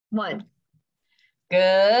One.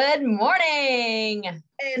 Good morning.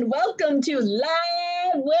 And welcome to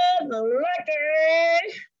Live with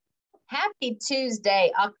Ricky. Happy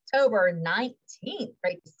Tuesday, October 19th.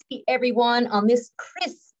 Great to see everyone on this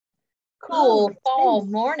crisp, cool fall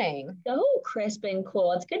morning. So crisp and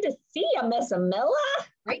cool. It's good to see you, Miss Amilla.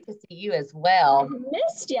 Great to see you as well. I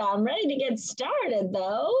missed you. I'm ready to get started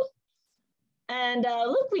though. And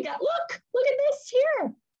look at this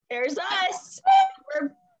here. There's us.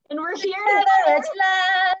 We're here. Let's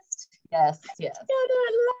last. Yes.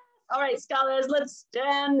 All right, scholars, let's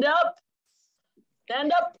stand up.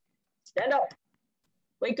 Stand up. Stand up.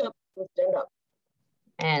 Wake up. Stand up.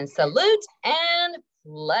 And salute and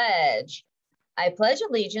pledge. I pledge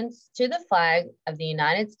allegiance to the flag of the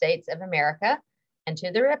United States of America and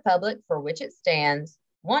to the republic for which it stands,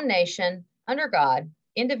 one nation, under God,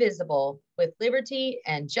 indivisible, with liberty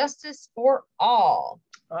and justice for all.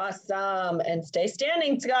 Awesome. And stay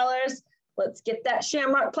standing, scholars. Let's get that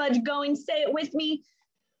Shamrock Pledge going. Say it with me.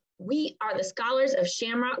 We are the scholars of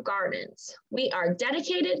Shamrock Gardens. We are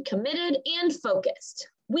dedicated, committed, and focused.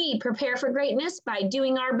 We prepare for greatness by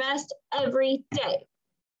doing our best every day.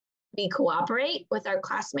 We cooperate with our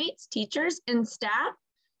classmates, teachers, and staff.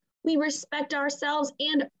 We respect ourselves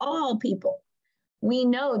and all people. We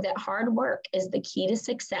know that hard work is the key to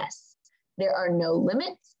success. There are no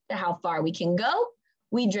limits to how far we can go.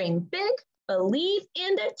 We dream big, believe,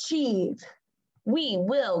 and achieve. We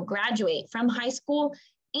will graduate from high school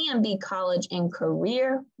and be college and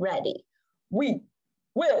career ready. We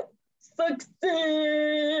will succeed.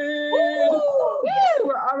 Woo! Yes.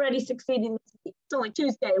 We're already succeeding this week. It's only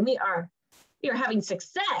Tuesday. We are having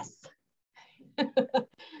success.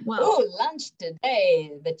 Well, lunch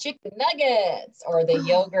today, the chicken nuggets or the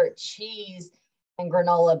yogurt, cheese, and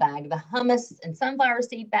granola bag, the hummus and sunflower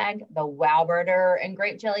seed bag, the wow burger and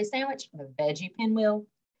grape jelly sandwich, the veggie pinwheel.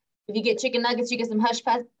 If you get chicken nuggets, you get some hush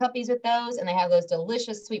puppies with those, and they have those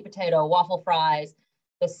delicious sweet potato waffle fries,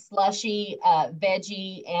 the slushy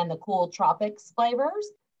veggie, and the cool tropics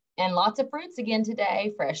flavors, and lots of fruits again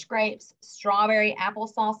today, fresh grapes, strawberry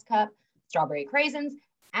applesauce cup, strawberry craisins,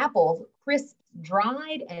 apple crisp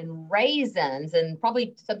dried, and raisins, and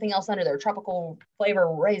probably something else under there, tropical flavor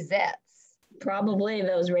rosettes. Probably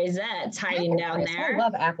those rosettes hiding down there. I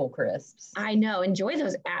love apple crisps. I know. Enjoy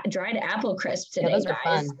those dried apple crisps today, those guys.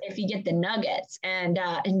 Are fun. If you get the nuggets, and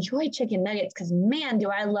enjoy chicken nuggets, because man, do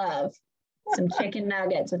I love some chicken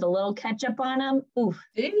nuggets with a little ketchup on them. Ooh,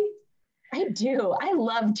 I do. I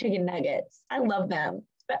love chicken nuggets. I love them.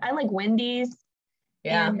 But I like Wendy's.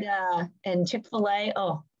 And Chick-fil-A.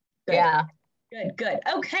 Oh, good. Yeah. Good.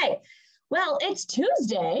 Okay. Well, it's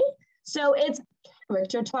Tuesday, so it's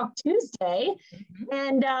Character Talk Tuesday,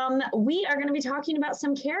 and we are going to be talking about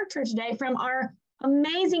some character today from our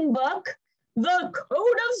amazing book, The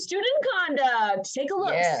Code of Student Conduct. Take a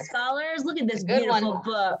look, scholars. Look at this beautiful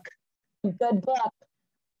book. Good book.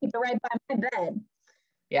 Keep it right by my bed.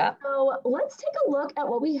 Yeah. So let's take a look at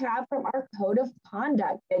what we have from our Code of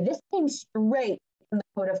Conduct. This came straight from the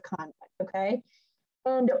Code of Conduct, okay?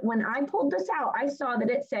 And when I pulled this out, I saw that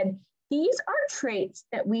it said, these are traits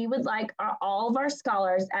that we would like all of our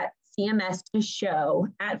scholars at CMS to show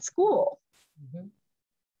at school.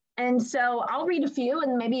 And so I'll read a few,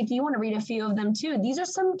 and maybe if you want to read a few of them too. These are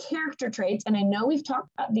some character traits, and I know we've talked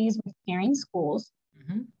about these with Caring Schools,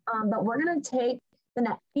 but we're going to take the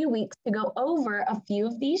next few weeks to go over a few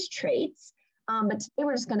of these traits. But today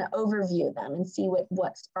we're just going to overview them and see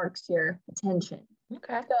what sparks your attention.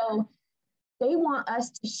 Okay. So they want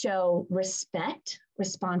us to show respect,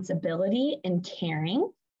 responsibility, and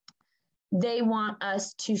caring. They want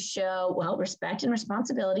us to show, respect and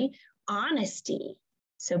responsibility, honesty.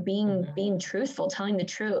 So being truthful, telling the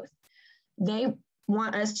truth. They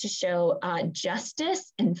want us to show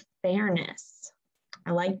justice and fairness.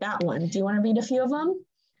 I like that one. Do you want to read a few of them?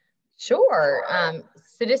 Sure.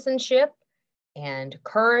 Citizenship and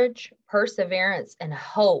courage, perseverance, and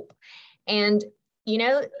hope. And you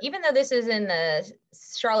know, even though this is in the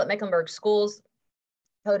Charlotte-Mecklenburg Schools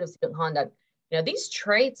Code of Student Conduct, you know, these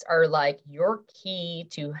traits are like your key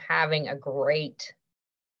to having a great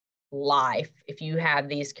life if you have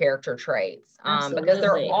these character traits, because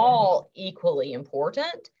they're all equally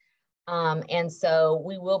important. And so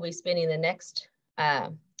we will be spending the next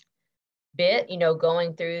bit, you know,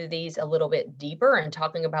 going through these a little bit deeper and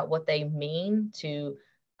talking about what they mean to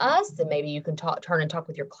us, and maybe you can turn and talk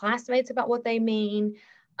with your classmates about what they mean,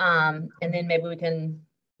 and then maybe we can,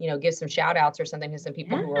 you know, give some shout outs or something to some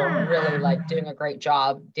people who are really like doing a great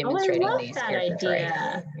job demonstrating these character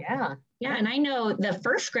traits. Yeah, and I know the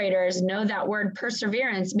first graders know that word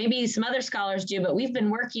perseverance. Maybe some other scholars do, but we've been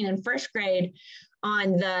working in first grade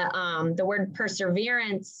on the word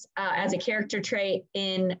perseverance as a character trait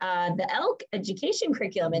in the ELK education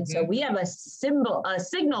curriculum. And so we have a signal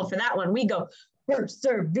for that one. We go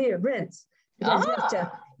perseverance because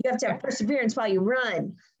you have to have perseverance while you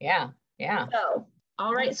run. Yeah. So,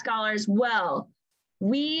 all right, scholars. Well,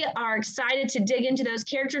 we are excited to dig into those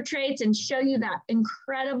character traits and show you that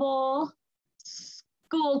incredible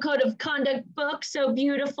school code of conduct book. So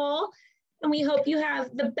beautiful. And we hope you have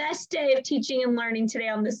the best day of teaching and learning today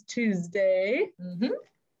on this Tuesday. And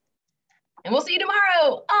we'll see you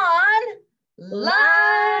tomorrow on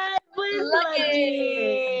Live with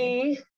Lucky.